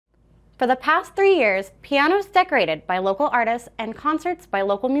For the past 3 years, pianos decorated by local artists and concerts by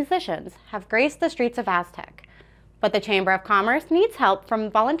local musicians have graced the streets of Aztec. But the Chamber of Commerce needs help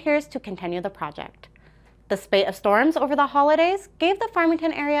from volunteers to continue the project. The spate of storms over the holidays gave the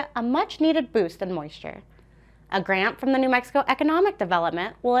Farmington area a much-needed boost in moisture. A grant from the New Mexico Economic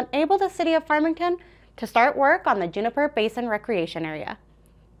Development will enable the City of Farmington to start work on the Juniper Basin Recreation Area.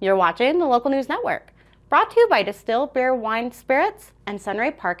 You're watching the Local News Network, brought to you by Distill Beer Wine Spirits and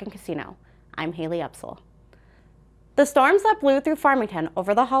Sunray Park and Casino. I'm Haley Upsall. The storms that blew through Farmington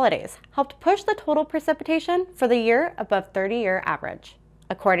over the holidays helped push the total precipitation for the year above 30-year average.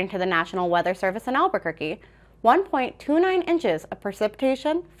 According to the National Weather Service in Albuquerque, 1.29 inches of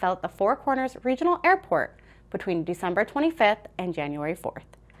precipitation fell at the Four Corners Regional Airport between December 25th and January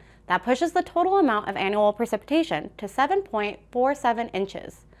 4th. That pushes the total amount of annual precipitation to 7.47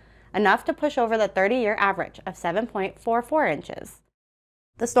 inches, enough to push over the 30-year average of 7.44 inches.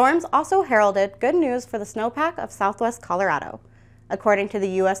 The storms also heralded good news for the snowpack of southwest Colorado. According to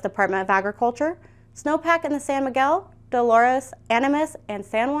the U.S. Department of Agriculture, snowpack in the San Miguel, Dolores, Animas, and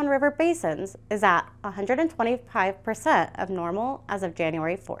San Juan River basins is at 125% of normal as of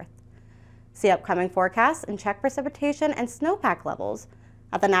January 4th. See upcoming forecasts and check precipitation and snowpack levels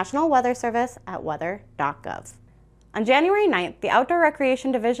at the National Weather Service at weather.gov. On January 9th, the Outdoor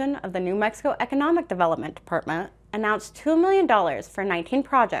Recreation Division of the New Mexico Economic Development Department announced $2 million for 19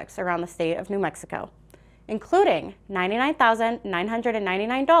 projects around the state of New Mexico, including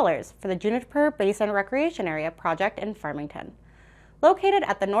 $99,999 for the Juniper Basin Recreation Area project in Farmington, located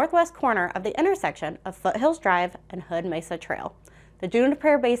at the northwest corner of the intersection of Foothills Drive and Hood Mesa Trail. The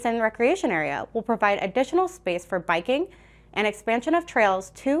Juniper Basin Recreation Area will provide additional space for biking and expansion of trails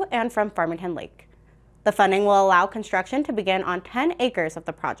to and from Farmington Lake. The funding will allow construction to begin on 10 acres of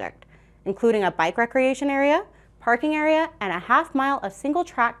the project, including a bike recreation area, parking area, and a half-mile of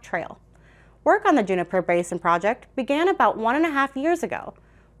single-track trail. Work on the Juniper Basin project began about 1.5 years ago,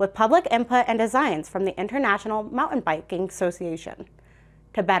 with public input and designs from the International Mountain Biking Association,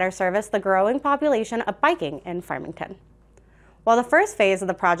 to better service the growing population of biking in Farmington. While the first phase of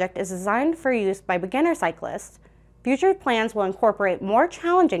the project is designed for use by beginner cyclists, future plans will incorporate more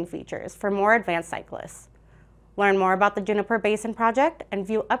challenging features for more advanced cyclists. Learn more about the Juniper Basin project and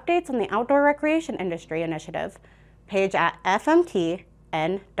view updates on the Outdoor Recreation Industry Initiative page at fmtn.org.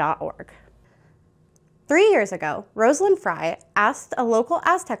 3 years ago, Rosalind Fry asked a local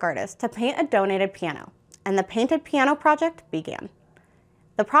Aztec artist to paint a donated piano, and the Painted Piano Project began.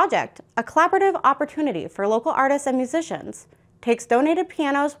 The project, a collaborative opportunity for local artists and musicians, takes donated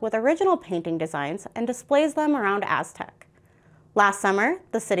pianos with original painting designs and displays them around Aztec. Last summer,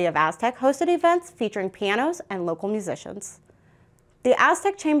 the City of Aztec hosted events featuring pianos and local musicians. The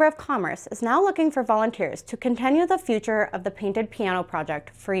Aztec Chamber of Commerce is now looking for volunteers to continue the future of the Painted Piano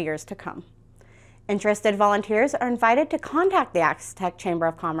Project for years to come. Interested volunteers are invited to contact the Aztec Chamber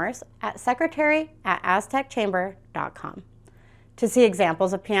of Commerce at secretary@aztecchamber.com. To see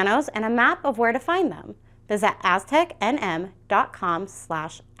examples of pianos and a map of where to find them, visit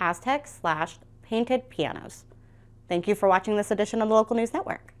aztecnm.com/aztec/paintedpianos. Thank you for watching this edition of the Local News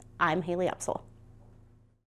Network. I'm Haley Upsall.